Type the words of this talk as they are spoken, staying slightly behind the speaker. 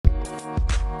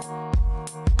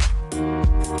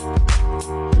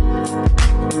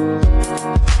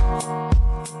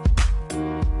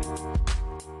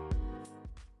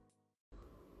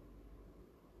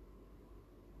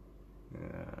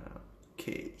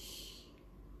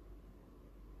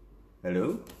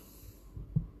Halo,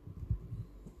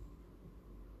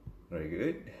 very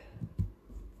good.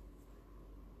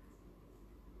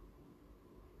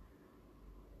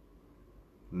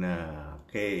 Nah,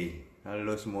 oke.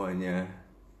 Halo semuanya.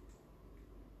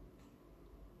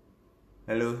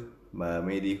 Halo, Mbak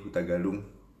Medi Hutagalung.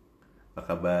 Apa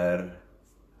kabar?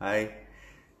 Hai.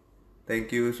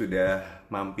 Thank you sudah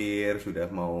mampir, sudah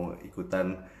mau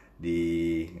ikutan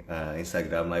di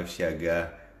Instagram Live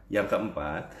Siaga yang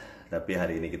keempat. Tapi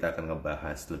hari ini kita akan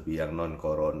ngebahas lebih yang non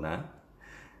corona.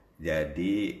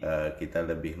 Jadi kita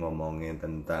lebih ngomongin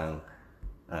tentang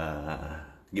eh,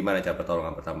 gimana cara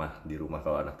pertolongan pertama di rumah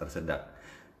kalau anak tersedak.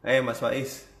 Mas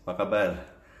Faiz, apa kabar?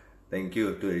 Thank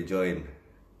you to join.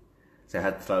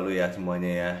 Sehat selalu ya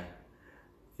semuanya ya.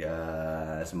 Ya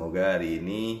semoga hari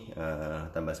ini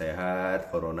tambah sehat,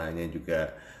 coronanya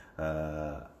juga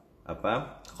eh,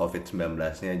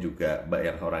 COVID-19-nya juga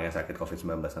banyak orang yang sakit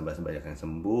COVID-19 tambah banyak yang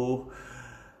sembuh.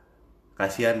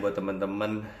 Kasihan buat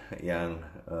teman-teman yang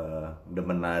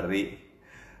demen lari,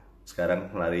 sekarang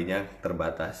larinya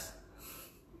terbatas.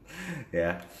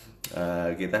 Ya,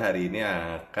 kita hari ini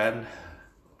akan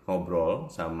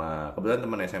ngobrol sama kebetulan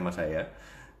teman SMA saya,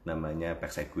 namanya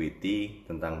Pex Equity,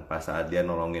 tentang pas saat dia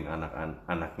nolongin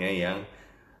anaknya yang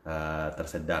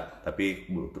tersedak, tapi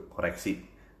butuh koreksi,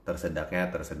 tersedak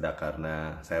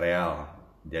karena sereal.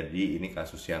 Jadi ini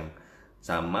kasus yang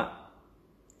sama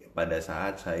pada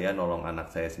saat saya nolong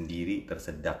anak saya sendiri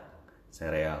tersedak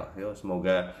sereal. Yo,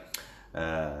 semoga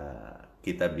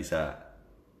kita bisa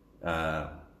uh,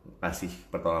 kasih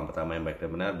pertolongan pertama yang baik dan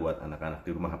benar buat anak-anak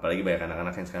di rumah, apalagi banyak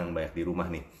anak-anak yang sekarang banyak di rumah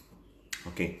nih.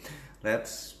 Oke,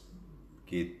 let's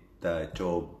kita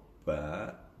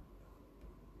coba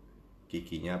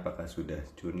Kikinya apakah sudah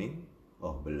tuning?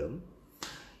 Oh, belum.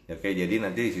 Oke, jadi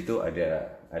nanti di situ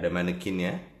ada manekin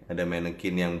ya. Ada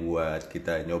manekin yang buat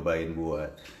kita nyobain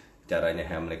buat caranya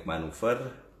Heimlich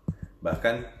maneuver.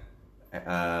 Bahkan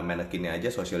manekinnya aja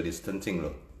social distancing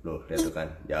loh. Loh, lihat tuh kan,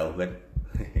 jauh kan.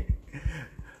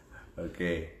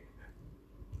 Oke.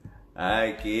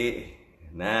 Hai Ki.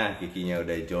 Nah, Kikinya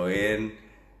udah join.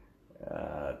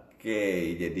 Oke,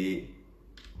 jadi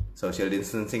social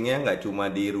distancingnya nggak cuma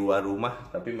di luar rumah,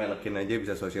 tapi manekin aja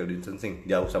bisa social distancing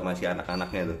jauh sama si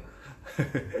anak-anaknya tuh.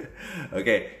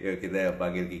 Oke, yuk kita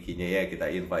panggil Kikinya ya, kita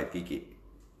invite Kiki.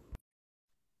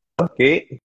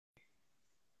 Oke,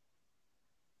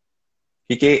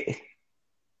 Kiki.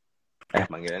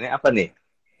 Panggilannya apa nih?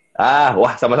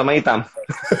 Wah, sama-sama hitam.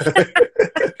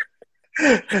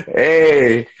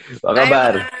 Apa Hai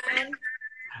kabar? Van,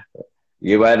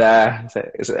 Gimana?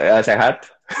 Sehat?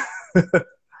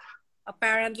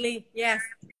 apparently yes,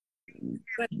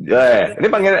 good, so Ya, good. ini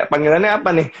panggilannya apa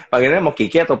nih? Panggilannya mau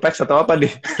Kiki atau Pex atau apa nih?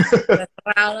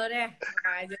 Terserah lo deh, apa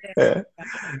aja deh.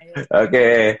 Ayo. Oke,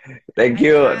 Hai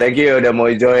Van, thank you udah mau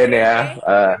join everybody ya.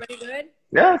 okay? Everybody good?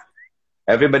 Ya,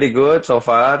 everybody good so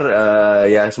far.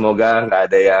 Ya semoga nggak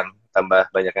ada yang tambah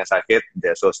banyak yang sakit.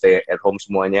 So stay at home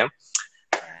semuanya. Ya.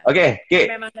 Oke, Kan Ki,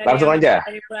 memang langsung aja.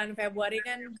 dari bulan Februari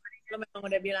kan lo memang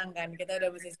udah bilang kan kita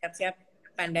udah mesti siap-siap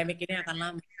pandemik ini akan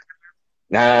lama.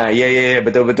 Nah, iya,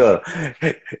 betul betul.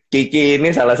 Kiki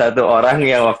ini salah satu orang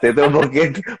yang waktu itu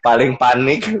mungkin paling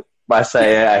panik pas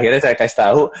akhirnya saya kasih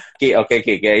tahu, Ki,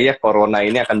 kayaknya corona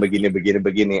ini akan begini.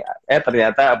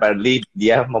 Ternyata apalagi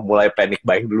dia memulai panic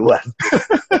buying duluan.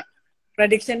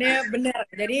 Predictionnya benar,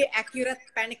 jadi accurate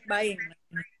panic buying.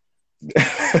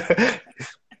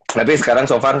 Tapi sekarang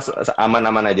so far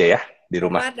aman-aman aja ya di So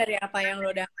rumah. far dari apa yang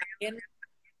lo udah lakuin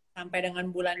sampai dengan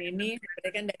bulan ini, berarti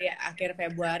kan dari akhir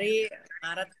Februari,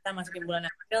 Maret kita masukin bulan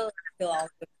April, still all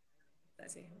good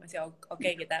sih, masih oke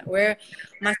kita. We're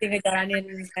masih ngejalanin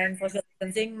social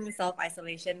distancing, self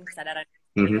isolation, kesadaran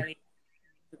diri Mhm. kali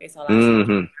untuk isolasi.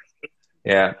 Mhm.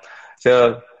 Ya,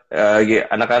 so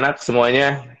anak-anak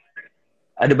semuanya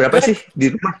ada berapa Good, sih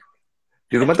di rumah?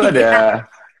 Di rumah tuh ada tiga,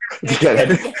 tiga kan?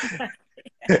 tiga.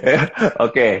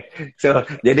 Oke, so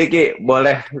jadi Ki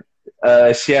boleh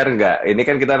share nggak? Ini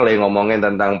kan kita lagi ngomongin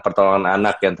tentang pertolongan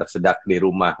anak yang tersedak di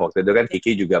rumah. Waktu itu kan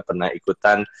Kiki juga pernah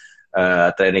ikutan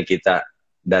training kita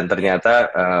dan Ya, ternyata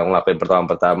ngelakuin pertolongan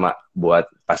pertama buat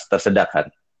pas tersedak kan.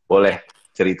 ya, Boleh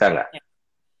cerita nggak? ya.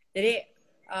 Jadi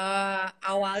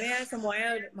awalnya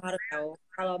semuanya harus tahu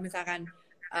kalau misalkan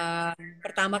eh,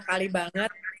 pertama kali banget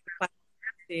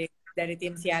dari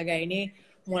tim siaga ini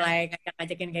mulai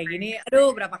ngajak-ngajakin kayak gini,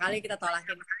 aduh berapa kali kita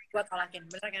tolakin, gue tolakin,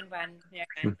 bener kan Van, ya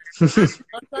kan?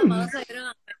 Males lah, yaudah.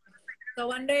 So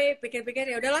one day pikir-pikir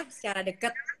ya udahlah secara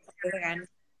deket, gitu kan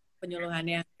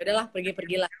penyuluhannya, ya udahlah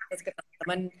pergilah terus ke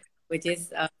teman, which is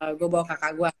gue bawa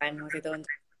kakak gue kan waktu itu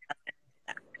untuk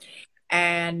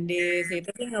And di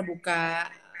situ sih ngebuka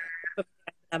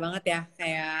pemikiran kita banget ya,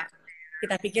 kayak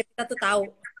kita pikir kita tuh tahu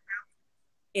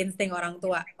insting orang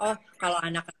tua. Oh, kalau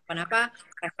anak kenapa-napa,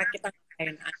 refleks kita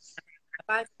ngapain. Anak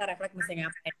apa, kita refleks mesti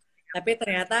ngapain. Tapi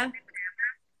ternyata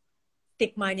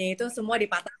stigmanya itu semua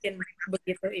dipatahin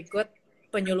begitu ikut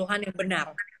penyuluhan yang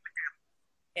benar.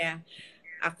 Ya,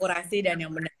 akurasi dan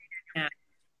yang benar. Nah,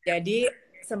 jadi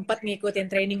sempat ngikutin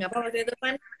training apa waktu itu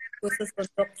kan, khusus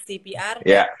untuk CPR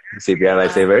dan CPR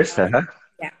lifesavers.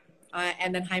 ya,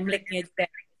 and then Heimlich-nya juga.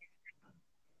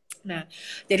 Nah,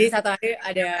 jadi satu hari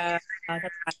ada satu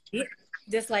hari,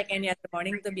 just like any other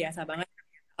morning itu biasa banget.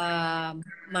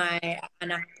 My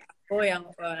anak aku yang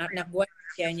anak gue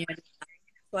usianya,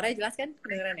 suaranya jelas kan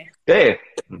kedengeran ya?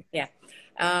 Ya.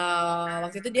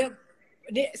 Waktu itu dia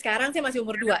sekarang sih masih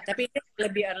umur 2, tapi dia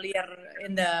lebih earlier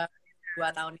in the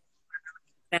 2 tahun.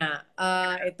 Nah,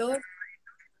 itu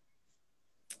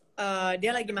dia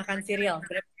lagi makan cereal.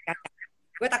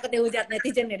 Gue takut dihujat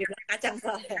netizen ya, dibilang kacang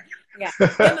soalnya. Enggak,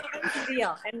 dia makan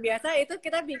cereal. Dan biasa itu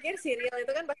kita pikir cereal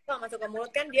itu kan pasti kalau masuk ke mulut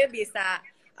kan dia bisa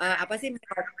apa sih,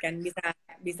 kan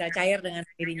bisa cair dengan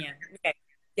sendirinya. Okay.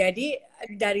 Jadi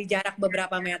dari jarak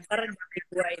beberapa meter dari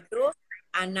gua itu,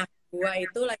 anak gua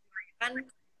itu lagi makan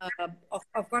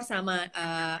of course sama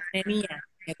neninya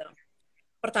gitu.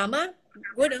 Pertama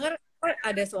gue dengar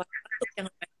ada suara batuk yang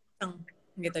kenceng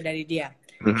gitu dari dia.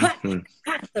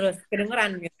 Terus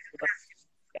kedengeran gitu.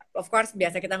 Of course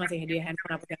biasa kita masih di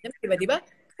handphone apa segala, tiba-tiba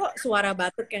kok suara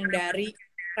batuk yang dari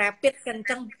rapid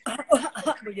kenceng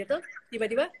begitu,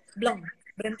 tiba-tiba blong,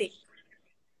 berhenti.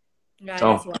 Nggak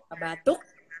ada suara batuk,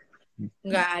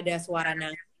 nggak ada suara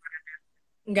nangis,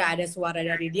 nggak ada suara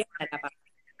dari dia, nggak ada apa-apa.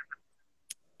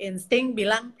 Insting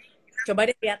bilang,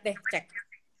 coba deh lihat deh, cek.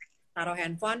 Taruh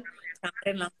handphone,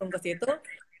 samperin langsung ke situ,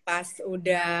 pas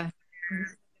udah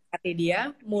hati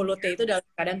dia, mulutnya itu dalam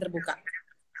keadaan terbuka.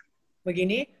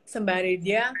 Begini, sembari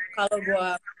dia, kalau gue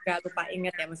gak lupa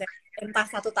inget ya, maksudnya entah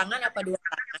satu tangan apa 2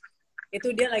 tangan, itu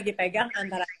dia lagi pegang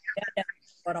antara dia dan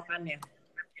tenggorokannya.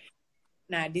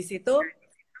 Nah, di situ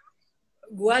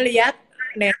gue lihat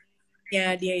neneknya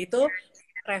dia itu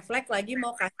refleks lagi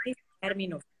mau kasih air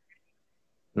minum.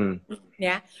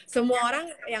 Ya, semua orang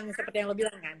yang seperti yang lo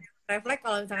bilang kan, refleks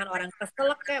kalau misalkan orang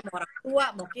keselak kayak mau orang tua,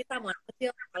 mau kita, mau anak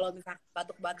kecil, kalau misalkan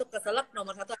batuk-batuk keselak,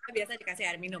 nomor 1 biasa dikasih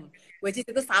air minum, which is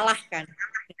itu salah kan.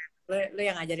 Lo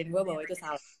yang ngajarin gue bahwa itu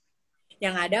salah.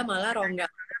 Yang ada malah rongga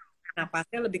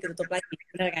napasnya lebih ketutup lagi,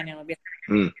 benar kan yang lo bilang?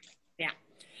 Ya.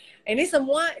 Ini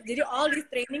semua, jadi all this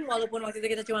training, walaupun waktu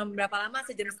itu kita cuma berapa lama,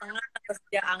 sejam setengah atau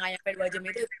nggak nyampe 2 jam,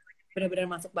 itu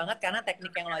benar-benar masuk banget karena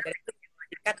teknik yang lo ajarin itu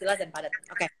singkat, jelas, dan padat.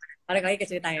 Oke, balik lagi ke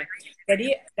ceritanya.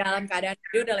 Jadi dalam keadaan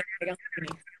dia udah lagi pegang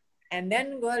begini, and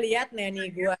then gue lihat neni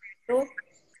gue itu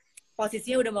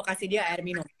posisinya udah mau kasih dia air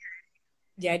minum.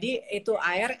 Jadi itu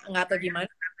air nggak tahu gimana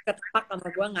ketepak sama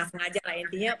gue, nggak sengaja lah,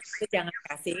 intinya itu jangan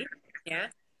kasih ya.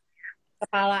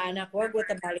 Kepala anak gue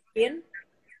terbalikin,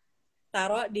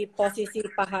 taruh di posisi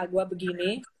paha gue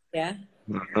begini ya,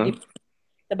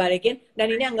 terbalikin,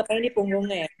 dan ini anggapannya ini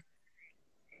punggungnya ya.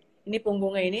 Ini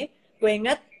punggungnya ini, gue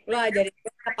inget lo ajarin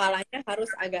gue kepalanya harus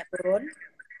agak turun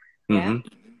ya.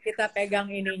 Kita pegang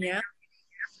ininya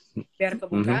biar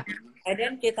kebuka,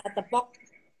 dan kita tepok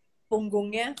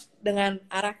punggungnya dengan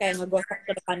arah kayak ngegosok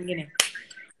ke depan gini.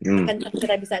 Kan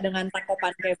kita bisa dengan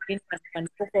takopan kayak begini kan,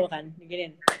 pukul kan,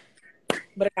 begini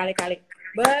berkali-kali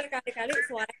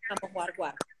suara nggak mau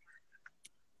keluar.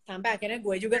 Sampai akhirnya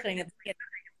gue juga keringet-keringet.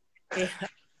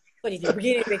 Kok jadi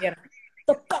begini pikir.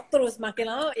 Tepok terus, makin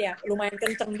lama ya lumayan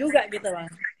kenceng juga gitu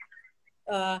bang.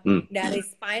 Dari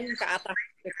spine ke atas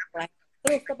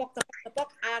terus tepok,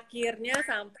 akhirnya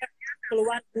sampai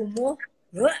keluar gumuh,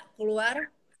 keluar,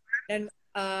 dan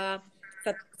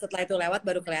setelah itu lewat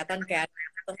baru kelihatan kayak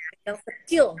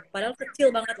kecil, padahal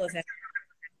kecil banget loh saya.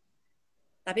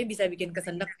 Tapi bisa bikin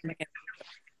kesendak.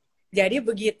 Jadi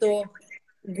begitu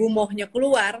gumohnya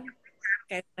keluar,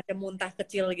 kayak ada muntah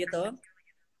kecil gitu,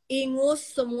 ingus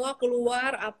semua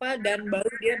keluar apa, dan baru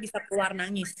dia bisa keluar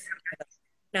nangis.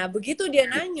 Nah begitu dia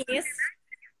nangis,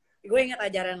 gue ingat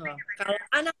ajaran lo, kalau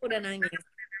anak udah nangis,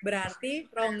 berarti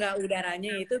rongga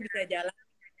udaranya itu bisa jalan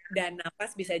dan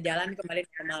napas bisa jalan kembali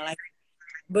normal lagi.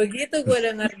 Begitu gue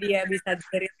dengar dia bisa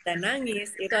jerit dan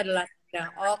nangis, itu adalah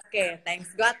oke,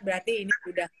 thanks God, berarti ini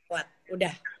udah kuat,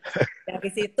 udah. Dari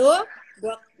situ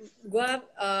gue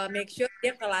make sure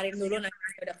dia kelarin dulu,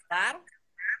 nangis udah kelar,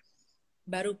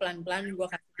 baru pelan-pelan gue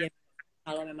kasih dia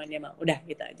kalau memang dia mau, udah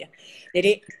gitu aja.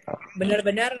 Jadi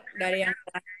benar-benar dari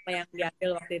yang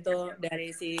diambil waktu itu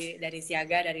dari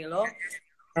Siaga, dari lo,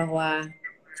 bahwa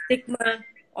stigma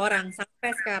orang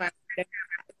sampai sekarang, dan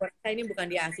gue rasa ini bukan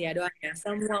di Asia doang ya.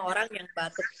 Semua orang yang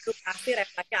batuk itu pasti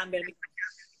refleksnya ambil minum.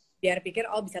 Biar pikir,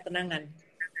 oh bisa tenangan.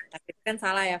 Tapi itu kan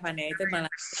salah ya, Van ya. Itu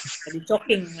malah jadi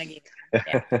choking lagi.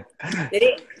 Ya. Jadi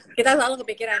kita selalu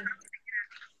kepikiran,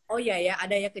 oh iya ya,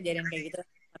 ada ya kejadian kayak gitu.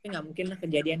 Tapi nggak mungkin lah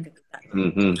kejadian ke kita.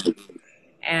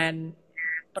 And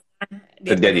pernah di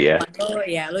Terjadi ya. lo,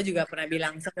 ya lo juga pernah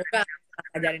bilang, semoga kita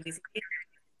ajarin di sini,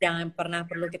 jangan pernah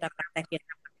perlu kita praktekin.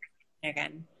 Ya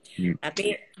kan?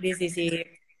 Tapi di sisi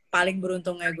paling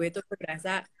beruntungnya gue itu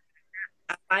berasa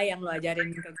apa yang lo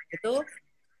ajarin ke gue itu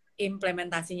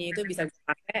implementasinya itu bisa gue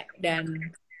pakai dan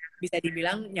bisa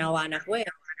dibilang nyawa anak gue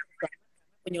ya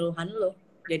penyuluhan lo.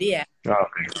 Jadi ya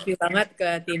thank you banget ke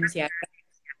tim siaga,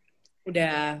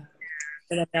 udah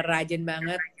benar-benar rajin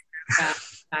banget,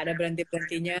 gak ada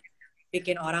berhenti-berhentinya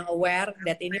bikin orang aware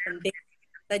that ini penting.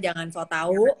 Kita jangan so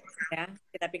tahu ya,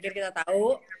 kita pikir kita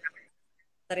tahu,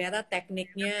 ternyata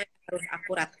tekniknya harus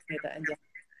akurat gitu aja.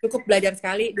 Cukup belajar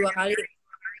sekali, 2 kali,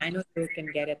 I know you can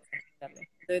get it.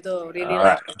 Itu really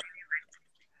like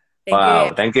Wow,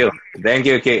 thank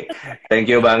you, Ki, thank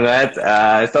you banget.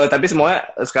 So, tapi semua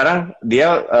sekarang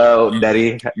dia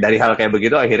dari hal kayak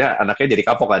begitu akhirnya anaknya jadi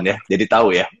kapok kan ya, jadi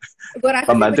tahu ya. Gue rasa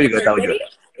pembantu juga tahu jadi, juga.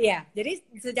 Ya, jadi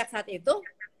sejak saat itu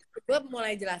gue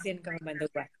mulai jelasin ke pembantu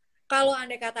gue. Kalau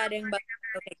andai kata ada yang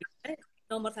bakal kayak gitu,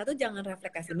 nomor 1 jangan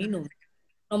refleksi minum.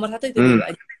 Nomor 1 itu dulu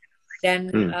aja. Dan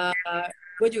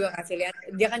gue juga kasih lihat,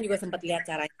 dia kan juga sempat lihat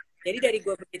caranya. Jadi dari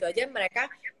gue begitu aja mereka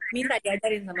minta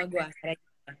diajarin sama gue caranya.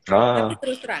 Tapi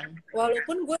terus terang,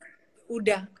 walaupun gue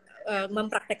udah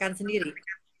mempraktekkan sendiri,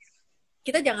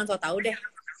 kita jangan so tau deh.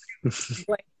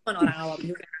 Gue kan orang awam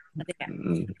juga, nanti kan.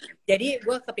 Jadi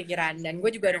gue kepikiran dan gue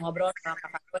juga udah ngobrol sama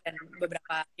kakak gue dan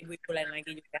beberapa ibu-ibu lain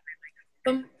lagi juga.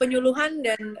 Penyuluhan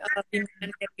dan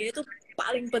bimbingan kayak gini tuh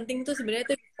paling penting tuh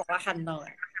sebenarnya tuh di sekolahan, tau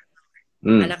gak?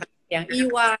 Anak-anak yang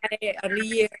EY, early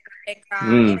year, TK,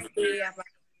 SD, apa,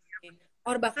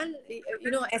 or bahkan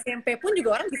SMP pun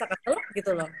juga orang bisa keselak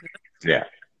gitu loh. Yeah.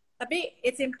 Tapi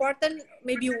it's important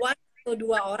maybe 1 atau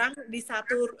 2 orang di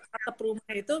satu atap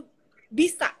rumah itu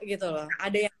bisa gitu loh.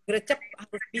 Ada yang gercep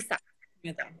harus bisa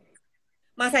gitu.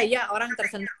 Masa iya orang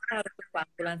tersendat harus tunggu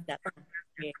ambulans datang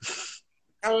gitu.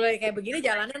 Kalau lagi kayak begini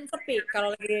jalanan sepi.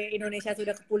 Kalau lagi Indonesia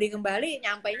sudah kepulih kembali,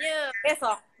 nyampainya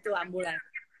besok itu ambulans.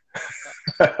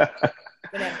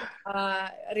 Benar.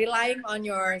 Relying on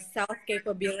your self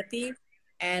capability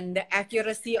and the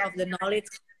accuracy of the knowledge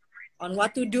on what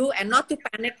to do and not to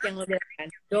panic, yang lo bilang kan,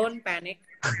 don't panic.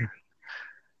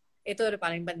 Itu udah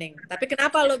paling penting. Tapi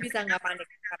kenapa lo bisa nggak panik?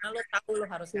 Karena lo tahu lo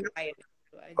harus ngapain.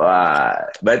 Wah,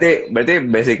 berarti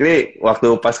basically waktu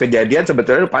pas kejadian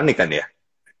sebetulnya lo panik kan ya?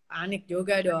 Panik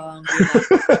juga dong.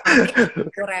 Panik,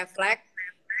 itu refleks,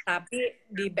 tapi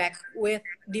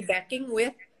di backing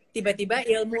with tiba-tiba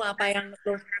ilmu apa yang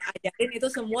lo ajarin itu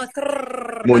semua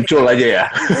muncul aja ya.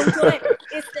 Muncul aja.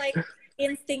 It's like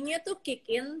instingnya tuh kick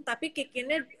in, tapi kick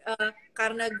innya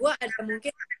karena gue ada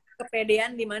mungkin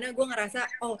kepedean di mana gue ngerasa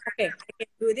okay, I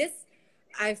can do this.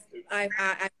 I've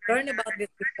learned about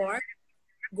this before.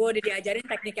 Gue udah diajarin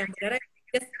teknik yang benar,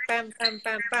 just pam.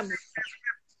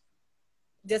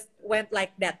 Just went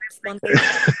like that, spontan.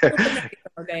 Itu benar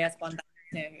gitu, gaya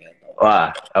spontannya gitu. Wah,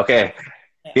 oke.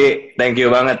 Ki, thank you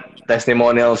banget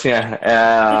testimonials-nya.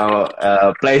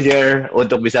 Pleasure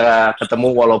untuk bisa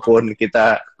ketemu walaupun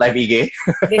kita live IG.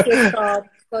 This is called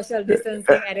social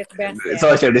distancing at its best. Ya.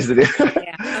 Social distancing.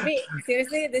 Yeah. Tapi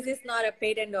seriously, this is not a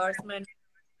paid endorsement.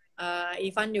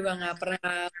 Ivan juga nggak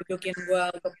pernah bujukin gue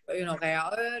untuk,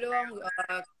 kayak, dong,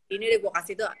 ini deh gue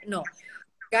kasih tuh. No,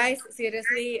 guys,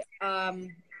 seriously,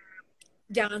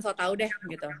 jangan so tau deh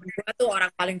gitu. Gue tuh orang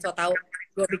paling so tau.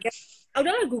 Gue pikir,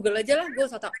 udahlah Google aja lah, gue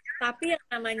so tau. Tapi yang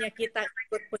namanya kita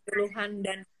ikut penyuluhan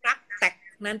dan praktek,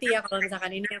 nanti ya kalau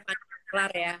misalkan ini akan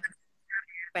kelar ya,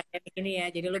 pandemi ini ya,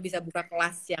 jadi lo bisa buka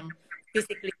kelas yang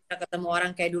physically bisa ketemu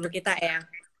orang kayak dulu kita ya.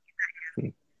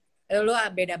 Lo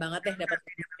beda banget deh dapat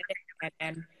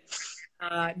dan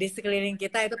di sekeliling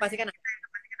kita itu pasti kan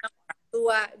orang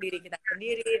tua, diri kita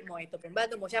sendiri, mau itu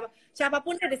pembantu, mau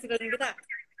siapapun deh di sekeliling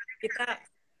kita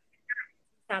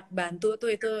saat bantu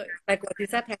tuh itu like what you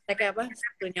said, hashtagnya apa,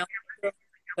 satunya itu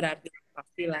berarti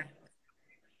pastilah.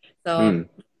 So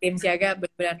tim siaga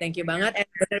benar-benar thank you banget, and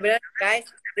benar-benar guys,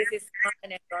 this is not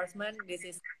an endorsement, this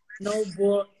is no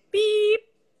bull beep.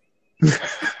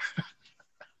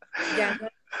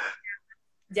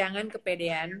 jangan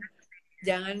kepedean,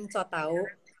 jangan so tau,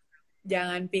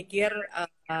 jangan pikir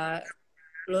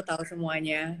lo tahu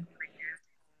semuanya.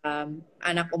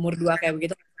 Anak umur 2 kayak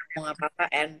begitu ngomong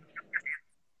apa-apa, and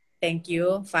thank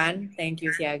you, Van. Thank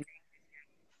you, Siaga.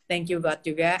 Thank you, God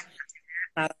juga.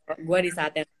 Gue di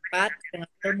saat yang tepat, dengan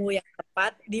ilmu yang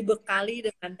tepat, dibekali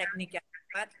dengan teknik yang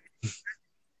tepat,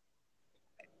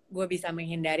 gue bisa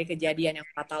menghindari kejadian yang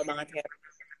fatal banget kayak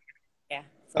ya.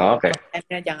 So, Oke.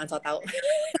 jangan so tau.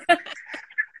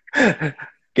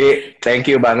 Ki, thank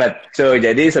you banget. So,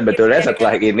 jadi sebetulnya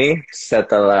setelah ini,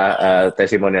 setelah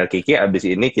testimonial Kiki, abis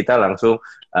ini kita langsung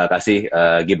kasih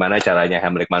gimana caranya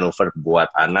Heimlich Maneuver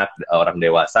buat anak, orang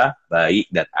dewasa, bayi,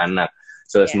 dan anak.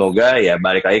 So, semoga ya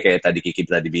balik lagi kayak tadi Kiki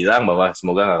tadi bilang bahwa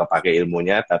semoga nggak kepake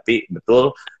ilmunya, tapi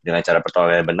betul dengan cara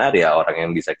pertolongan yang benar ya orang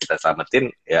yang bisa kita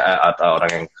selamatin ya atau orang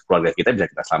yang keluarga kita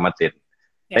bisa kita selamatin.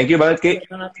 Thank you banget Ki.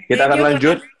 Kita akan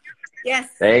lanjut.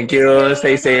 Yes. Thank you.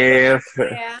 Stay safe.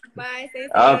 Yeah. Bye. Stay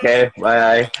safe. Okay.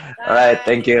 Bye. Alright.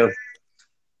 Thank you.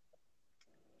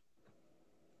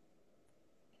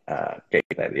 Okay.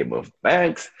 Kita remove.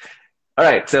 Thanks.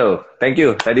 Alright. So, thank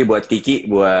you. Tadi buat Kiki,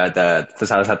 buat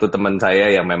salah satu teman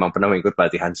saya yang memang pernah mengikut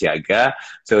pelatihan siaga.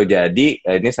 So, jadi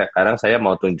ini sekarang saya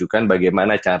mau tunjukkan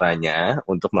bagaimana caranya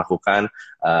untuk melakukan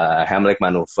Heimlich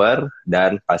Maneuver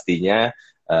dan pastinya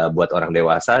buat orang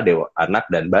dewasa, anak,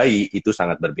 dan bayi itu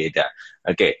sangat berbeda.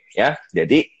 Oke, ya.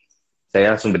 Jadi,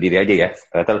 saya langsung berdiri aja ya.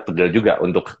 Ternyata pegel juga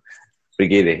untuk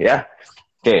begini ya.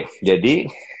 Oke,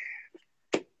 jadi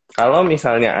kalau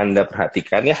misalnya Anda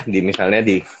perhatikan ya, misalnya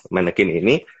di manekin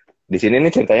ini, di sini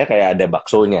nih ceritanya kayak ada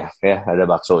baksonya, ya, ada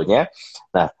baksonya.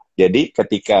 Nah, jadi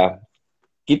ketika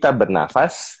kita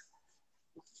bernafas,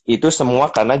 itu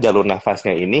semua karena jalur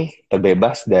nafasnya ini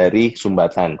terbebas dari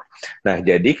sumbatan. Nah,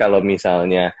 jadi kalau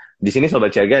misalnya di sini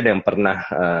Sobat Siaga ada yang pernah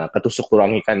ketusuk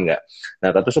tulang ikan nggak? Nah,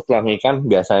 ketusuk tulang ikan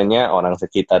biasanya orang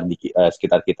sekitar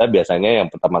kita biasanya yang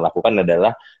pertama lakukan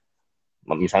adalah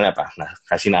misalnya apa? Nah,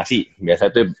 kasih nasi. Biasa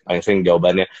itu paling sering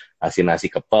jawabannya kasih nasi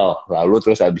kepel. Lalu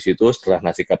terus habis itu setelah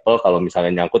nasi kepel kalau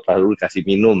misalnya nyangkut lalu kasih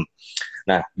minum.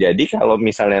 Nah, jadi kalau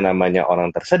misalnya namanya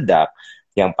orang tersedak,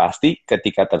 yang pasti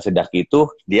ketika tersedak itu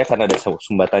dia kan ada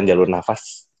sumbatan jalur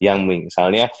nafas yang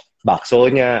misalnya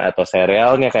baksonya atau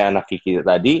serealnya kayak anak Kiki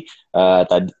tadi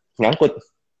nyangkut.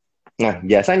 Nah,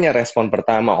 biasanya respon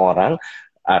pertama orang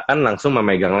akan langsung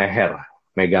memegang leher,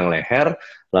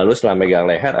 lalu setelah megang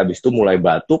leher abis itu mulai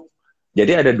batuk.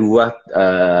 Jadi ada dua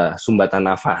sumbatan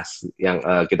nafas yang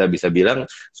kita bisa bilang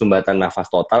sumbatan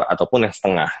nafas total ataupun yang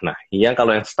setengah. Nah, yang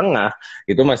kalau yang setengah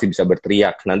itu masih bisa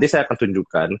berteriak. Nanti saya akan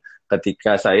tunjukkan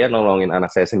ketika saya nolongin anak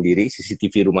saya sendiri,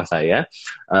 CCTV rumah saya,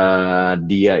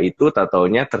 dia itu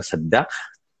tatonya tersedak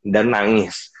dan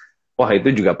nangis. Wah,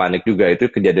 itu juga panik juga. Itu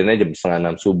kejadiannya jam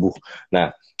 5:30 subuh.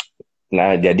 Nah,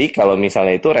 jadi kalau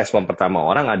misalnya itu respon pertama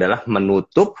orang adalah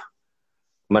menutup,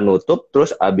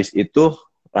 terus abis itu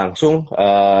langsung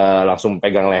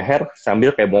pegang leher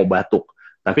sambil kayak mau batuk,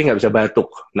 tapi nggak bisa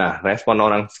batuk. Nah, respon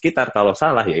orang sekitar kalau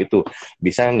salah yaitu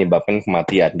bisa menyebabkan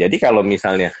kematian. Jadi kalau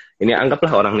misalnya ini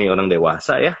anggaplah orang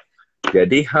dewasa ya.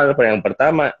 Jadi hal yang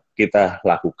pertama kita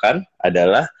lakukan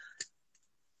adalah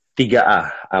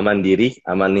 3A, aman diri,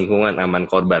 aman lingkungan, aman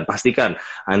korban. Pastikan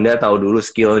Anda tahu dulu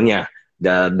skillnya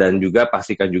dan juga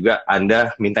pastikan juga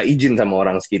Anda minta izin sama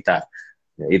orang sekitar.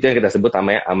 Nah, itu yang kita sebut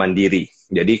namanya aman diri.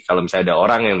 Jadi kalau misalnya ada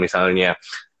orang yang misalnya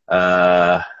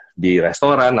di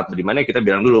restoran atau di mana kita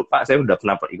bilang dulu, Pak, saya udah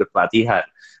pernah ikut pelatihan.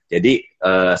 Jadi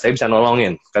saya bisa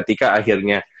nolongin. Ketika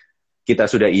akhirnya kita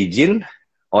sudah izin,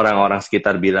 orang-orang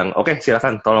sekitar bilang, oke,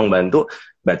 silakan tolong bantu,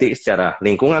 berarti secara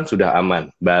lingkungan sudah aman.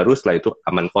 Baru setelah itu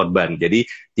aman korban. Jadi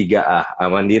 3A,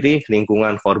 aman diri,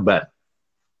 lingkungan, korban.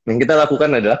 Yang kita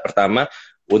lakukan adalah pertama,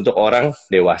 untuk orang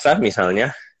dewasa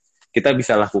misalnya, kita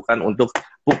bisa lakukan untuk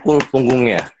pukul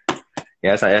punggungnya.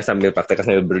 Ya, saya sambil praktekkan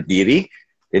sambil berdiri,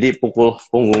 jadi pukul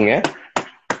punggungnya,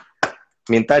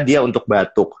 minta dia untuk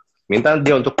batuk.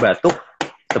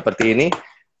 Seperti ini.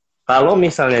 Kalau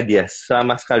misalnya dia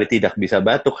sama sekali tidak bisa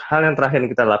batuk, hal yang terakhir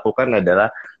yang kita lakukan adalah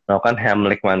melakukan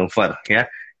Heimlich Maneuver. Ya.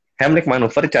 Heimlich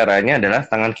Maneuver caranya adalah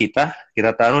tangan kita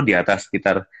taruh di atas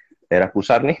sekitar daerah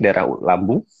pusar nih, daerah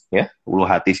lambung, ya, ulu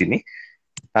hati sini.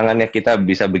 Tangannya kita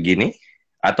bisa begini,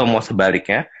 atau mau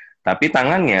sebaliknya, tapi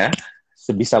tangannya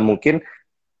sebisa mungkin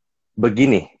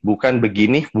begini, bukan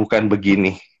begini,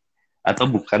 atau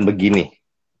bukan begini.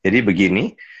 Jadi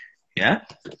begini, ya.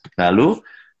 Lalu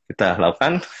kita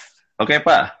lakukan, oke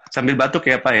Pak, sambil batuk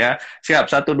ya Pak ya. Siap,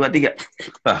 1, 2, 3.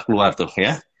 Keluar tuh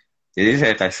ya. Jadi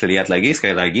saya kasih lihat lagi,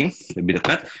 sekali lagi, lebih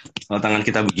dekat. Kalau tangan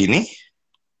kita begini,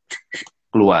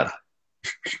 keluar.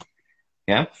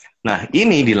 Ya. Nah,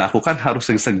 ini dilakukan harus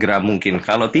segera mungkin.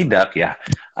 Kalau tidak, ya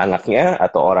anaknya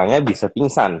atau orangnya bisa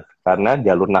pingsan karena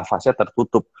jalur nafasnya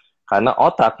tertutup. Karena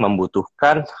otak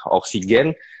membutuhkan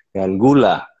oksigen dan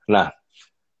gula. Nah,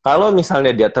 kalau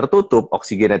misalnya dia tertutup,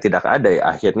 oksigennya tidak ada,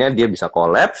 ya akhirnya dia bisa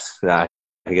kolaps. Nah,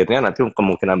 akhirnya nanti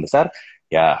kemungkinan besar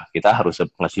ya kita harus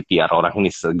nge-CPR orang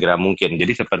ini segera mungkin.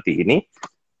 Jadi seperti ini,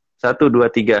 1, 2,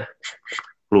 3,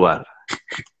 keluar.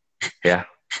 Ya.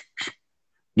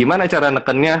 Gimana cara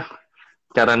nekennya?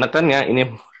 Cara nekennya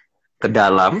ini ke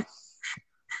dalam,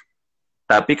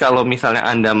 tapi kalau misalnya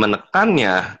Anda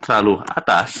menekannya terlalu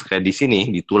atas, kayak di sini,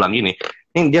 di tulang ini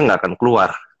dia nggak akan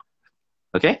keluar.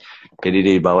 Oke? Jadi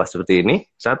di bawah seperti ini,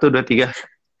 1, 2, 3,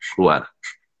 keluar.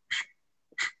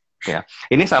 Ya,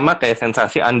 ini sama kayak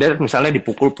sensasi Anda misalnya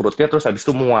dipukul perutnya terus habis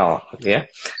itu mual, ya.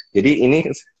 Jadi ini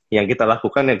yang kita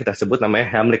lakukan yang kita sebut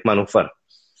namanya Heimlich maneuver.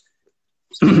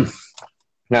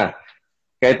 Nah,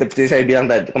 kayak seperti saya bilang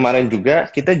tadi kemarin juga,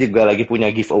 kita juga lagi punya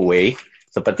giveaway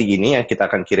seperti ini yang kita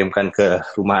akan kirimkan ke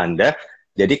rumah Anda.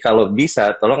 Jadi kalau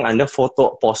bisa, tolong Anda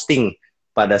foto posting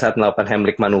pada saat melakukan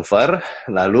Heimlich maneuver,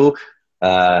 lalu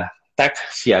tag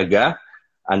Siaga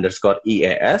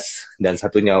 _IES dan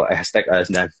satunya hashtag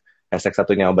dan hashtag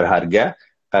satunya berharga,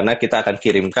 karena kita akan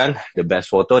kirimkan the best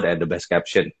photo dan the best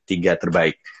caption, 3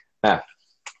 terbaik. Nah,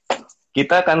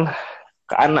 kita akan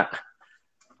ke anak.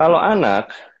 Kalau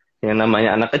anak, yang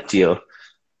namanya anak kecil,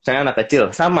 saya anak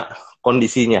kecil, sama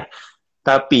kondisinya.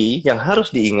 Tapi yang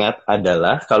harus diingat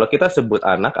adalah, kalau kita sebut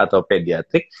anak atau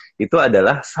pediatrik, itu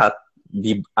adalah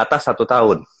di atas 1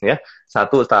 tahun. Ya,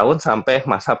 1 tahun sampai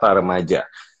masa para remaja.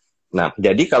 Nah,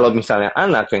 jadi kalau misalnya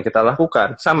anak yang kita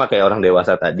lakukan sama kayak orang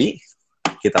dewasa tadi,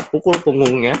 kita pukul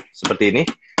punggungnya seperti ini,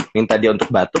 minta dia untuk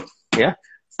batuk, ya,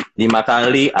 5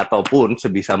 kali ataupun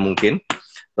sebisa mungkin.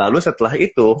 Lalu setelah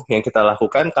itu yang kita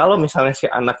lakukan, kalau misalnya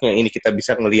si anaknya ini kita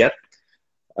bisa ngelihat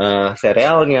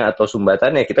serealnya atau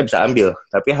sumbatannya, kita bisa ambil.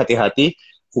 Tapi hati-hati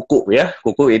kuku, ya,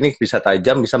 kuku ini bisa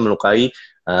tajam, bisa melukai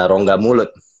rongga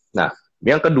mulut. Nah,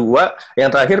 yang kedua,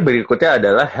 yang terakhir berikutnya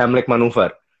adalah Heimlich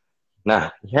maneuver.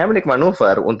 Nah, Heimlich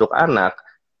maneuver untuk anak,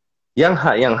 yang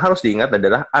harus diingat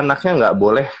adalah anaknya nggak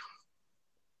boleh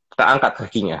keangkat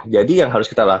kakinya. Jadi yang harus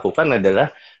kita lakukan adalah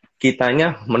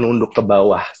kitanya menunduk ke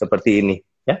bawah seperti ini,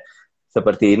 ya,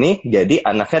 seperti ini. Jadi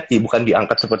anaknya bukan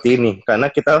diangkat seperti ini,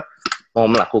 karena kita mau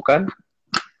melakukan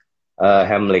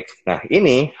Heimlich. Nah,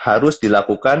 ini harus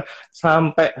dilakukan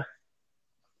sampai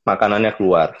makanannya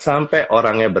keluar, sampai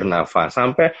orangnya bernafas,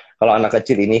 sampai kalau anak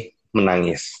kecil ini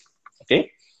menangis.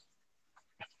 Oke?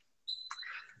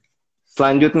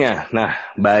 Selanjutnya, nah,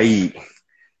 bayi.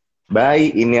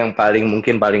 Bayi ini yang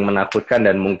mungkin paling menakutkan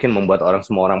dan mungkin membuat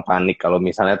semua orang panik kalau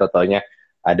misalnya totonya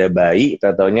ada bayi,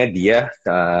 totonya dia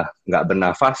nggak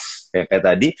bernafas kayak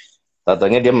tadi,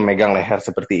 totonya dia memegang leher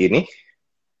seperti ini,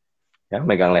 ya,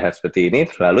 megang leher seperti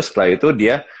ini. Lalu setelah itu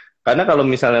dia, karena kalau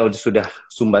misalnya sudah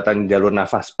sumbatan jalur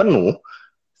nafas penuh,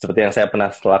 seperti yang saya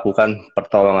pernah lakukan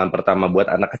pertolongan pertama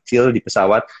buat anak kecil di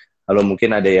pesawat, lalu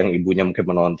mungkin ada yang ibunya mungkin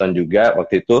menonton juga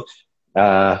waktu itu.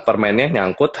 Permennya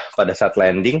nyangkut pada saat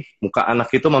landing, muka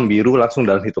anak itu membiru langsung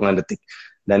dalam hitungan detik,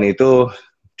 dan itu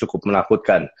cukup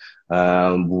menakutkan.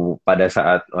 Pada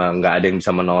saat nggak ada yang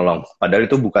bisa menolong,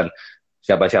 padahal itu bukan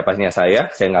siapa-siapanya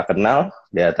saya nggak kenal,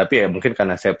 ya, tapi ya mungkin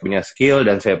karena saya punya skill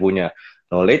dan saya punya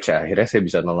knowledge, ya, akhirnya saya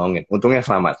bisa nolongin. Untungnya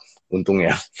selamat,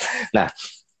 untungnya. Nah,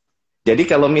 jadi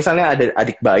kalau misalnya ada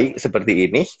adik bayi seperti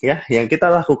ini, ya, yang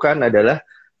kita lakukan adalah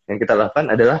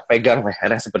pegang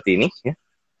lehernya seperti ini, ya.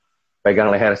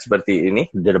 Pegang leher seperti ini,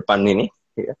 di depan ini.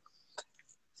 Ya.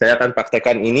 Saya akan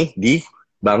praktekkan ini di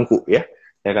bangku, ya.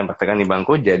 Saya akan praktekkan di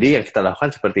bangku. Jadi yang kita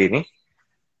lakukan seperti ini.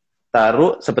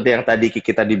 Taruh seperti yang tadi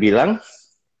kita dibilang,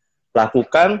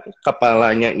 lakukan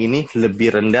kepalanya ini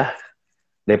lebih rendah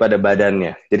daripada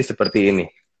badannya. Jadi seperti ini.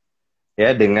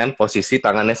 Ya, dengan posisi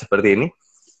tangannya seperti ini.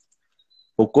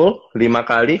 Pukul 5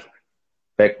 kali,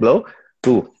 back blow,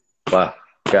 2,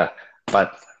 3,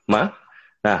 4, 5.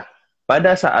 Nah,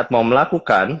 pada saat mau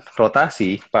melakukan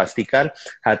rotasi, pastikan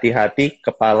hati-hati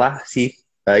kepala si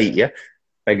bayi, ya.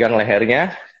 Pegang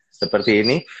lehernya seperti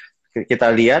ini.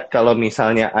 Kita lihat kalau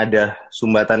misalnya ada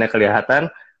sumbatannya kelihatan,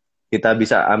 kita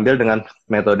bisa ambil dengan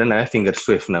metode namanya finger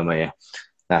swift namanya.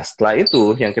 Nah, setelah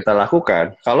itu yang kita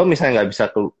lakukan, kalau misalnya nggak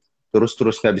bisa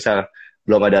terus-terus nggak bisa,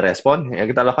 belum ada respon, yang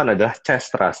kita lakukan adalah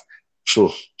chest thrust. Tuh,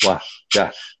 wah,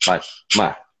 dah,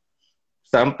 ma.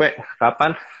 Sampai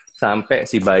kapan? Sampai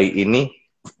si bayi ini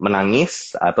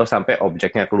menangis atau sampai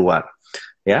objeknya keluar,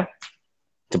 ya,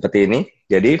 seperti ini.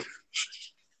 Jadi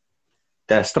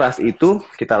chest thrust itu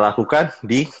kita lakukan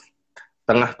di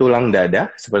tengah tulang dada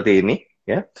seperti ini,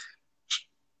 ya,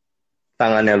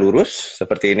 tangannya lurus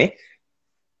seperti ini.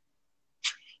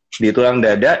 Di tulang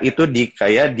dada itu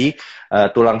kayak di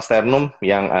tulang sternum,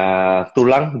 yang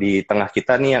tulang di tengah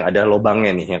kita nih yang ada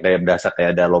lobangnya nih, yang kayak berasa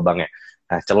kayak ada lobangnya.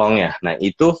 Nah, celongnya. Nah,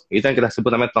 itu yang kita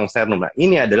sebut namanya tulang sternum. Nah,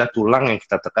 ini adalah tulang yang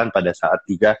kita tekan pada saat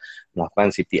Tiga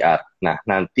melakukan CPR. Nah,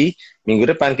 nanti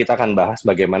minggu depan kita akan bahas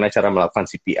bagaimana cara melakukan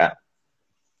CPR.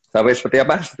 Sampai seperti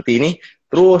apa? Seperti ini,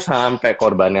 terus sampai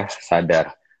korbannya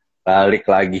sadar. Balik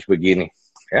lagi begini.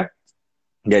 Ya.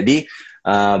 Jadi,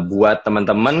 buat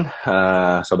teman-teman,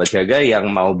 Sobat Siaga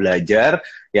yang mau belajar,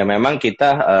 ya memang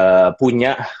kita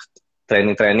punya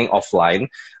training-training offline,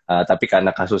 tapi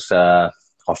karena kasus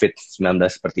COVID-19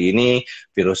 seperti ini,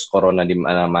 virus corona di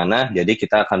mana-mana, jadi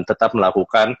kita akan tetap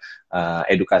melakukan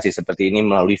edukasi seperti ini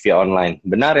melalui via online.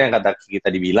 Benar yang kata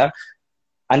kita dibilang,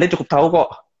 Anda cukup tahu kok,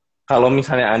 kalau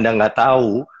misalnya Anda nggak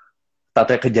tahu,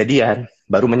 tata kejadian,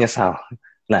 baru menyesal.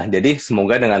 Nah, jadi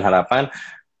semoga dengan harapan,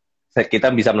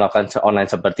 kita bisa melakukan online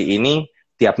seperti ini,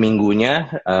 tiap minggunya,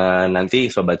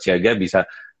 nanti Sobat Siaga bisa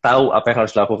tahu apa yang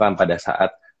harus dilakukan pada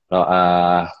saat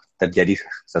terjadi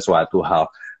sesuatu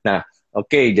hal. Nah,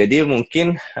 oke, jadi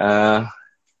mungkin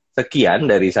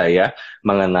sekian dari saya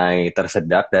mengenai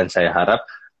tersedak dan saya harap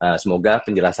semoga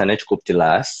penjelasannya cukup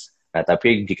jelas. Nah,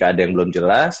 tapi jika ada yang belum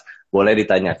jelas, boleh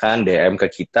ditanyakan DM ke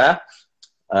kita.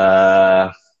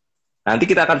 Nanti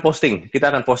kita akan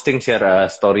posting share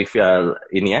story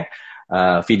ini ya,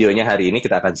 videonya hari ini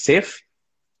kita akan save.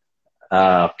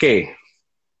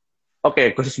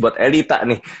 Oke, khusus buat Elita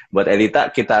nih. Buat Elita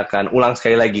kita akan ulang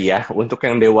sekali lagi ya. Untuk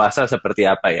yang dewasa seperti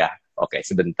apa ya? Oke,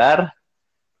 sebentar.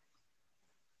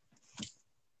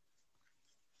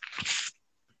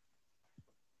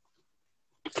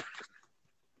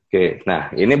 Oke, nah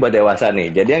ini buat dewasa nih.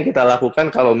 Jadi yang kita lakukan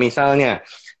kalau misalnya,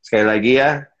 sekali lagi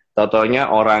ya,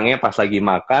 tau-taunya orangnya pas lagi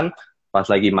makan,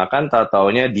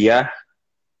 tau-taunya dia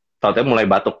mulai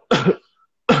batuk.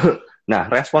 Nah,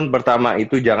 respon pertama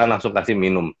itu jangan langsung kasih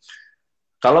minum.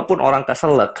 Kalaupun orang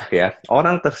keselak ya,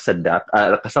 orang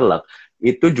keselak,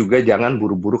 itu juga jangan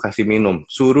buru-buru kasih minum.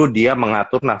 Suruh dia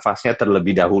mengatur nafasnya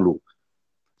terlebih dahulu.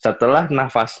 Setelah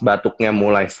nafas batuknya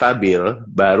mulai stabil,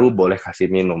 baru boleh kasih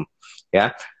minum.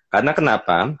 Ya, karena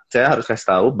kenapa? Saya harus kasih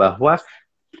tahu bahwa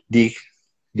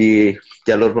di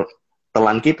jalur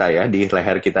telan kita ya, di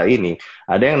leher kita ini,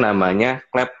 ada yang namanya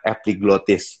klep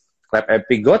epiglottis. Klep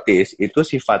epiglottis itu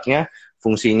sifatnya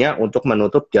fungsinya untuk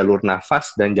menutup jalur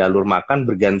nafas dan jalur makan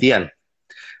bergantian.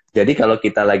 Jadi kalau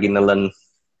kita lagi nelen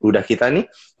ludah kita nih,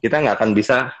 kita nggak akan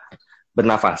bisa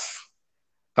bernafas.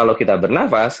 Kalau kita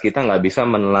bernafas, kita nggak bisa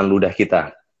menelan ludah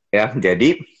kita. Ya,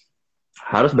 jadi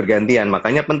harus bergantian.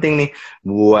 Makanya penting nih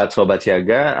buat Sobat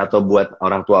Siaga atau buat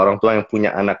orang tua yang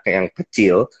punya anak yang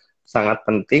kecil, sangat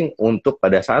penting untuk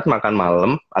pada saat makan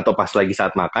malam atau pas lagi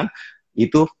saat makan,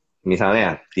 itu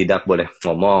misalnya tidak boleh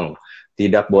ngomong,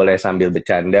 tidak boleh sambil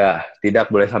bercanda, tidak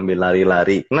boleh sambil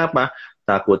lari-lari. Kenapa?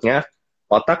 Takutnya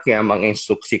otak yang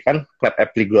menginstruksikan klep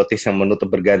epiglottis yang menutup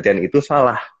bergantian itu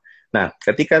salah. Nah,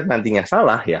 ketika nantinya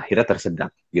salah, ya akhirnya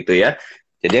tersedak, gitu ya.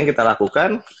 Jadi yang kita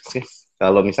lakukan,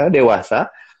 kalau misalnya dewasa,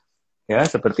 ya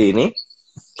seperti ini,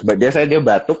 biasanya dia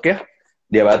batuk ya,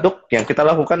 dia batuk, yang kita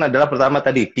lakukan adalah pertama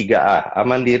tadi, 3A,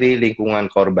 aman diri, lingkungan,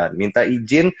 korban. Minta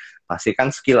izin,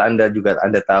 pastikan skill Anda juga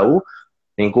Anda tahu,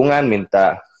 lingkungan,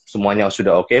 minta semuanya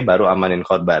sudah oke, baru amanin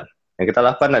korban. Yang kita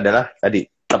lakukan adalah tadi,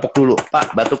 tepuk dulu,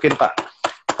 Pak, batukin, Pak,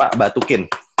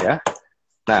 batukin, ya.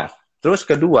 Nah, terus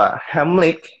kedua,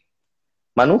 Heimlich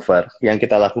manuver yang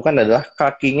kita lakukan adalah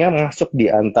kakinya masuk di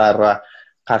antara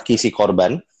kaki si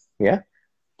korban, ya.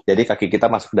 Jadi kaki kita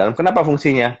masuk ke dalam. Kenapa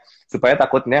fungsinya? Supaya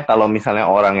takutnya kalau misalnya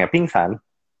orangnya pingsan,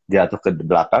 jatuh ke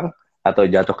belakang atau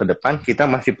jatuh ke depan, kita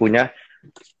masih punya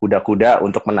kuda-kuda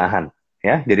untuk menahan,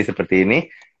 ya. Jadi seperti ini.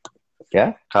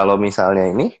 Ya, kalau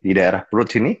misalnya ini di daerah perut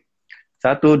sini,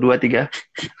 1, 2, 3,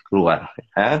 keluar.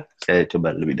 Ya, saya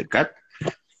coba lebih dekat.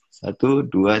 1,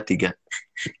 2, 3,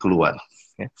 keluar.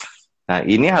 Ya. Nah,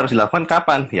 ini harus dilakukan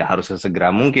kapan? Ya, harus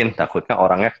sesegera mungkin. Takutnya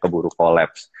orangnya keburu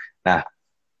kolaps. Nah,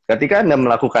 ketika Anda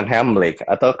melakukan Heimlich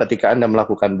atau ketika Anda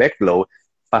melakukan backblow,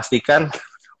 pastikan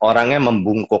orangnya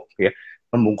membungkuk, ya,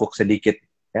 membungkuk sedikit,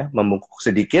 ya, membungkuk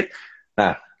sedikit.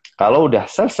 Nah, kalau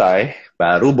udah selesai,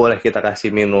 baru boleh kita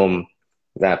kasih minum.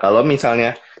 Nah, kalau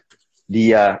misalnya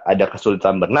dia ada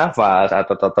kesulitan bernafas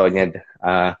atau totonya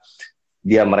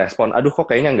dia merespon, aduh kok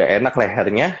kayaknya nggak enak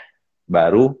lehernya,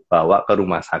 baru bawa ke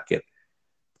rumah sakit.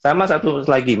 Sama satu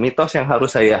lagi, mitos yang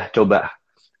harus saya coba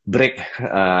break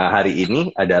hari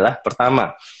ini adalah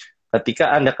pertama,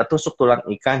 ketika Anda ketusuk tulang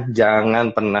ikan,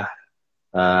 jangan pernah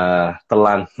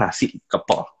telan nasi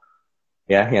kepol.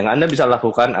 Ya, yang Anda bisa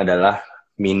lakukan adalah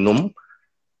minum,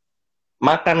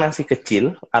 makan nasi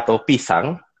kecil atau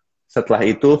pisang, setelah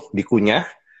itu dikunyah.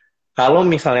 Kalau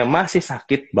misalnya masih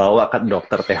sakit, bawa ke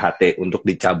dokter THT untuk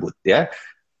dicabut ya.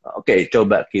 Oke,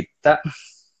 coba kita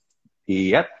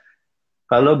lihat.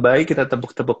 Kalau bayi kita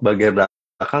tepuk-tepuk bagian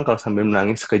belakang, kalau sambil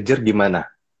menangis kejer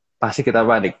gimana? Pasti kita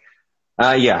panik.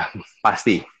 Iya,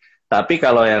 pasti. Tapi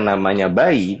kalau yang namanya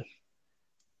bayi,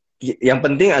 yang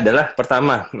penting adalah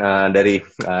pertama dari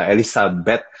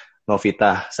Elizabeth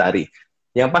Novita Sari.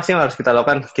 Yang pasti yang harus kita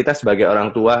lakukan, kita sebagai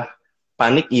orang tua,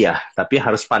 panik iya, tapi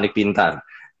harus panik pintar.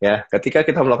 Ya, ketika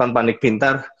kita melakukan panik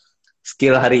pintar,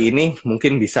 skill hari ini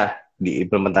mungkin bisa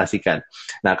diimplementasikan.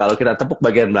 Nah, kalau kita tepuk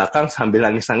bagian belakang sambil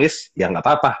nangis-nangis, ya nggak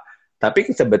apa-apa. Tapi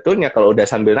sebetulnya kalau udah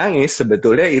sambil nangis,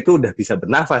 sebetulnya itu udah bisa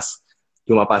bernafas.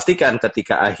 Cuma pastikan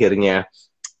ketika akhirnya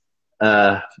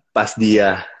pas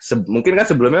dia, mungkin kan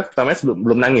sebelumnya pertamanya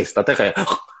belum nangis, tapi kayak,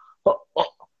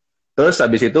 terus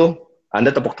habis itu Anda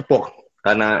tepuk-tepuk.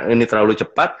 Karena ini terlalu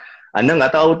cepat, Anda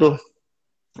nggak tahu tuh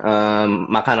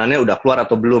makanannya udah keluar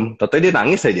atau belum. Tentu dia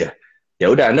nangis saja. Ya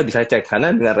udah Anda bisa cek,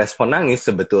 karena dengan respon nangis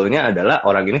sebetulnya adalah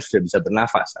orang ini sudah bisa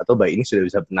bernafas atau bayi ini sudah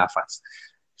bisa bernafas.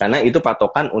 Karena itu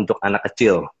patokan untuk anak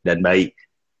kecil dan bayi.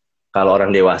 Kalau orang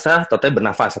dewasa, totalnya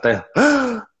bernafas, totalnya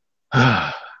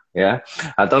ya.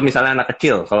 Atau misalnya anak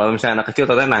kecil, kalau misalnya anak kecil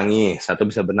totalnya nangis atau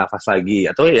bisa bernafas lagi,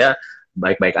 atau ya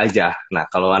baik-baik aja. Nah,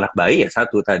 kalau anak bayi ya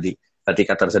satu tadi,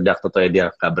 ketika tersedak totalnya dia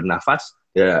nggak bernafas,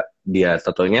 ya dia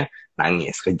totalnya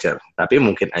nangis, kejer. Tapi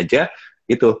mungkin aja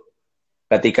itu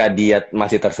ketika dia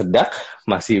masih tersedak,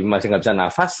 masih nggak bisa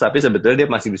nafas, tapi sebetulnya dia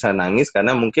masih bisa nangis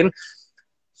karena mungkin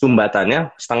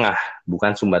sumbatannya setengah,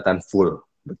 bukan sumbatan full,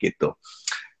 begitu.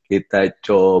 Kita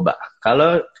coba.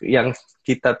 Kalau yang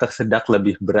kita tersedak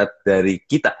lebih berat dari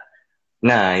kita,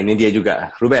 nah ini dia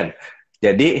juga, Ruben.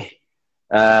 Jadi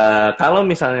kalau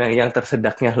misalnya yang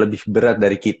tersedaknya lebih berat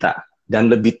dari kita dan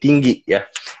lebih tinggi, ya,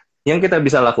 yang kita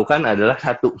bisa lakukan adalah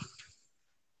satu,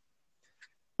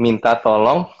 minta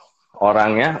tolong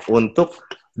orangnya untuk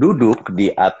duduk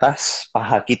di atas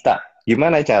paha kita.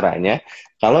 Gimana caranya?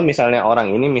 Kalau misalnya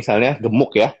orang ini misalnya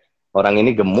gemuk ya, orang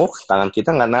ini gemuk, tangan kita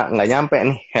nggak nyampe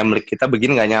nih, Heimlich kita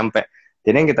begini nggak nyampe.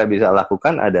 Jadi yang kita bisa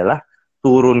lakukan adalah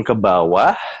turun ke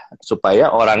bawah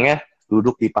supaya orangnya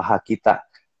duduk di paha kita.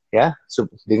 Ya,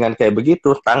 dengan kayak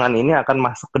begitu, tangan ini akan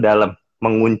masuk ke dalam,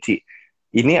 mengunci.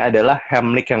 Ini adalah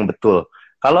Heimlich yang betul.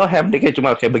 Kalau Heimlichnya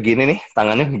cuma kayak begini nih,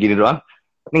 tangannya begini doang,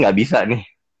 ini nggak bisa nih.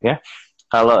 Ya,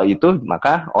 kalau itu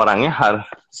maka orangnya harus,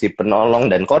 si penolong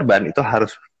dan korban itu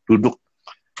harus duduk,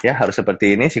 ya harus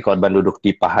seperti ini, si korban duduk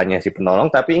di pahanya si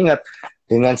penolong. Tapi ingat,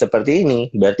 dengan seperti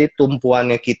ini berarti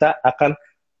tumpuannya kita akan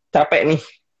capek nih,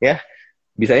 ya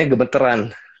bisanya gemeteran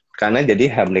karena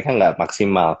jadi Heimlichnya nggak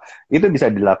maksimal. Itu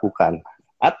bisa dilakukan.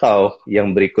 Atau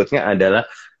yang berikutnya adalah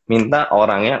minta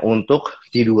orangnya untuk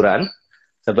tiduran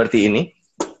seperti ini.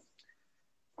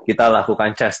 Kita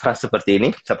lakukan chest thrust seperti ini,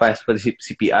 seperti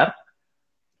CPR.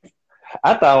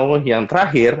 Atau yang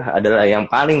terakhir adalah yang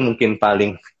paling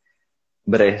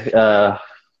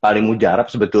paling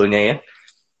mujarab sebetulnya ya.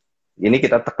 Ini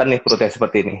kita tekan nih perutnya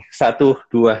seperti ini. 1,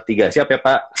 2, 3. Siap ya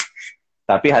Pak?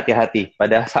 Tapi hati-hati.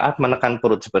 Pada saat menekan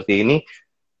perut seperti ini,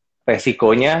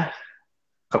 resikonya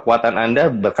kekuatan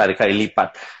Anda berkali-kali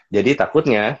lipat. Jadi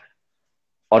takutnya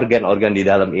organ-organ di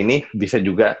dalam ini bisa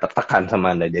juga tertekan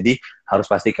sama Anda. Jadi harus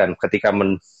pastikan ketika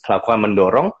melakukan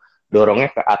mendorong,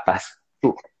 dorongnya ke atas.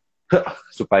 Tuh.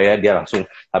 Supaya dia langsung,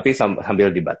 tapi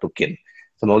sambil dibatukin.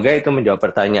 Semoga itu menjawab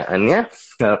pertanyaannya.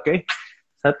 Oke,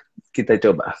 kita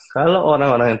coba. Kalau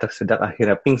orang-orang yang tersedak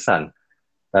akhirnya pingsan,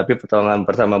 tapi pertolongan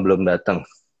pertama belum datang,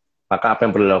 maka apa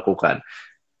yang perlu dilakukan?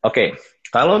 Oke,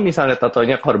 kalau misalnya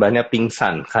totonya korbannya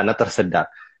pingsan karena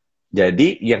tersedak,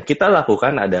 jadi yang kita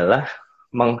lakukan adalah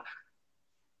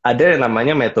ada yang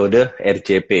namanya metode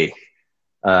RJP,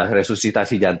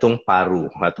 resusitasi jantung paru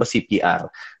atau CPR.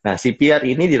 Nah, CPR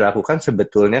ini dilakukan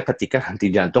sebetulnya ketika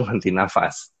henti jantung, henti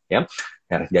nafas. Ya.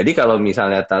 Ya, jadi kalau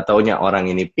misalnya taunya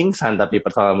orang ini pingsan tapi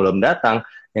pertolongan belum datang,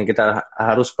 yang kita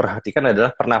harus perhatikan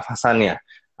adalah pernafasannya.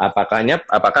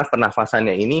 Apakah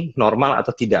pernafasannya ini normal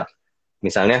atau tidak?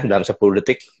 Misalnya dalam 10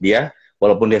 detik dia,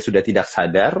 walaupun dia sudah tidak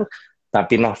sadar,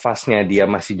 tapi nafasnya dia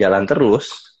masih jalan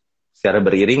terus secara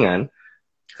beriringan,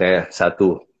 kayak 1,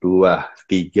 2,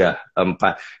 3,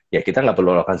 4, ya kita nggak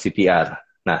perlu lakukan CPR.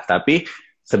 Nah, tapi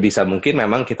sebisa mungkin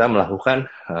memang kita melakukan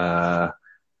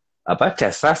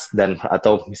chest thrust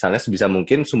atau misalnya sebisa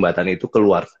mungkin sumbatan itu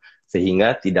keluar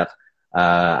sehingga tidak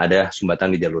ada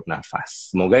sumbatan di jalur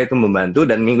nafas. Semoga itu membantu,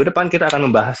 dan minggu depan kita akan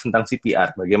membahas tentang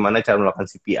CPR, bagaimana cara melakukan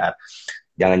CPR.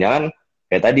 Jangan-jangan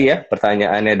kayak tadi ya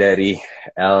pertanyaannya dari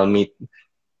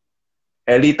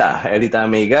Elita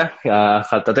Mega,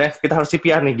 katanya kita harus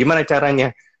CPR nih, gimana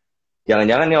caranya?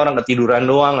 Jangan-jangan nih orang ketiduran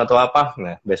doang atau apa?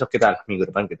 Nah, besok minggu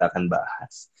depan kita akan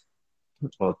bahas.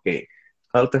 Oke.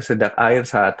 Kalau tersedak air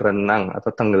saat renang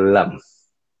atau tenggelam.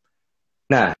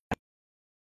 Nah,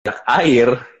 tersedak air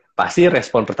pasti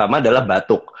respon pertama adalah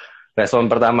batuk.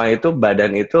 Respon pertama itu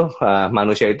badan itu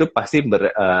manusia itu pasti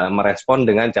merespon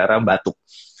dengan cara batuk.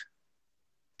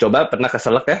 Coba pernah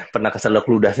keselak ya? Pernah keselak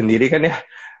ludah sendiri kan ya?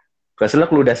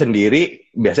 Keselak ludah sendiri,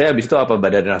 biasanya habis itu apa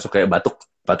badan langsung kayak batuk.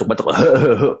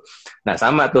 Nah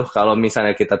sama tuh kalau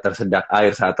misalnya kita tersedak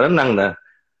air saat renang, nah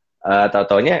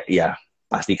tau-taunya ya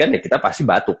pastikan ya kita pasti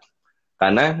batuk.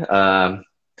 Karena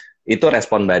itu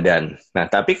respon badan. Nah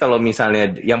tapi kalau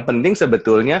misalnya yang penting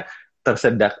sebetulnya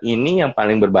tersedak ini yang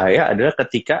paling berbahaya adalah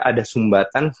ketika ada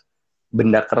sumbatan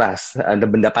benda keras, ada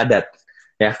benda padat.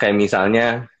 Ya kayak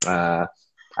misalnya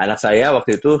anak saya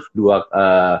waktu itu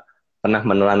pernah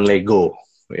menelan Lego,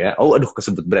 ya. Oh, aduh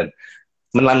kesebut brand.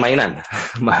 Menelan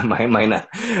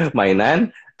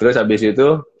mainan. Terus habis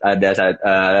itu ada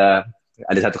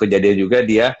satu kejadian juga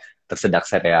dia tersedak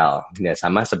sereal, ya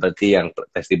sama seperti yang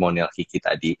testimonial Kiki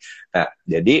tadi. Nah,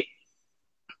 jadi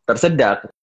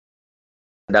tersedaknya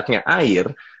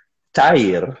air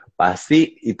cair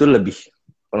pasti itu lebih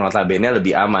notabene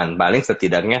lebih aman. Paling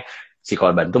setidaknya si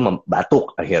korban itu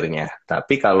batuk akhirnya.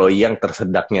 Tapi kalau yang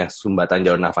tersedaknya sumbatan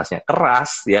jalur nafasnya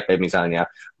keras, ya kayak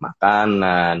misalnya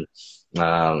makanan,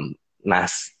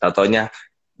 contohnya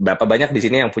berapa banyak di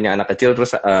sini yang punya anak kecil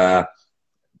terus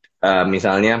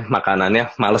misalnya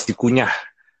makanannya malas dikunyah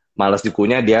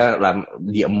dia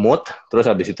diemut, terus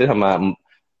habis itu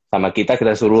sama kita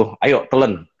suruh ayo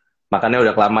telan, makannya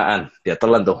udah kelamaan, dia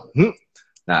telan tuh.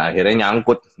 Nah akhirnya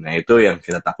nyangkut. Nah itu yang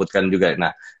kita takutkan juga.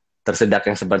 Nah tersedak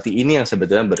yang seperti ini yang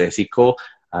sebetulnya beresiko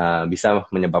bisa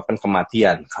menyebabkan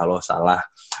kematian kalau salah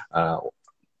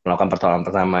melakukan pertolongan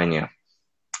pertamanya.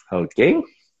 Oke.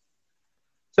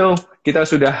 So, kita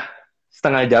sudah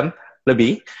setengah jam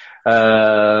lebih.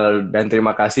 Dan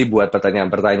terima kasih buat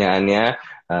pertanyaan-pertanyaannya.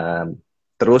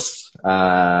 Terus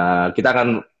kita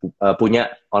akan punya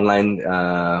online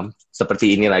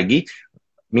seperti ini lagi.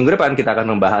 Minggu depan kita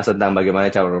akan membahas tentang bagaimana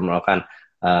cara melakukan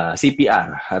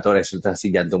CPR atau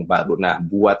resusitasi jantung paru. Nah,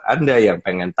 buat Anda yang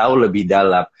pengen tahu lebih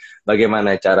dalam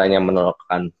bagaimana caranya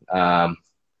melakukan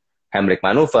Heimlich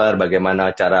maneuver,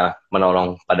 bagaimana cara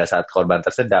menolong pada saat korban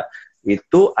tersedak,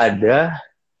 itu ada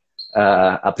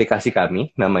aplikasi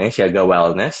kami, namanya Siaga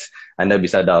Wellness. Anda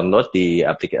bisa download di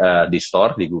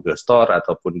store, di Google Store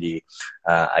ataupun di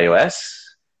iOS.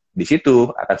 Di situ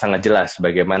akan sangat jelas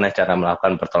bagaimana cara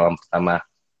melakukan pertolongan pertama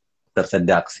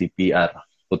tersedak, CPR,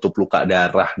 tutup luka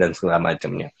darah, dan segala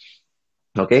macamnya.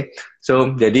 Oke,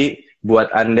 so jadi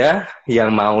buat Anda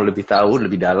yang mau lebih tahu,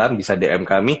 lebih dalam, bisa DM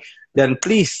kami. Dan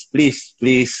please,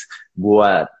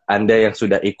 buat Anda yang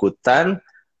sudah ikutan,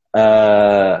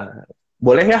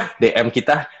 boleh ya DM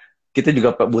kita. Kita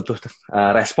juga butuh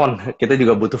respon, kita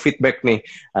juga butuh feedback nih.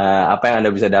 Apa yang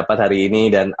Anda bisa dapat hari ini,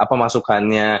 dan apa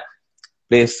masukannya.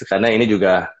 Please, karena ini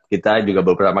juga, kita juga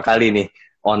beberapa kali nih,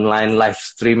 online live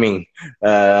streaming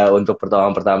untuk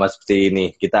pertolongan pertama seperti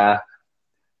ini. Kita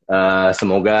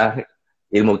semoga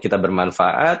ilmu kita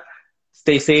bermanfaat.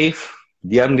 Stay safe,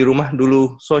 diam di rumah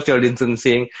dulu, social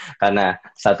distancing, karena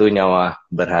satu nyawa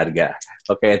berharga.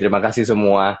 Oke, terima kasih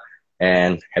semua,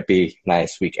 and happy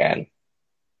nice weekend.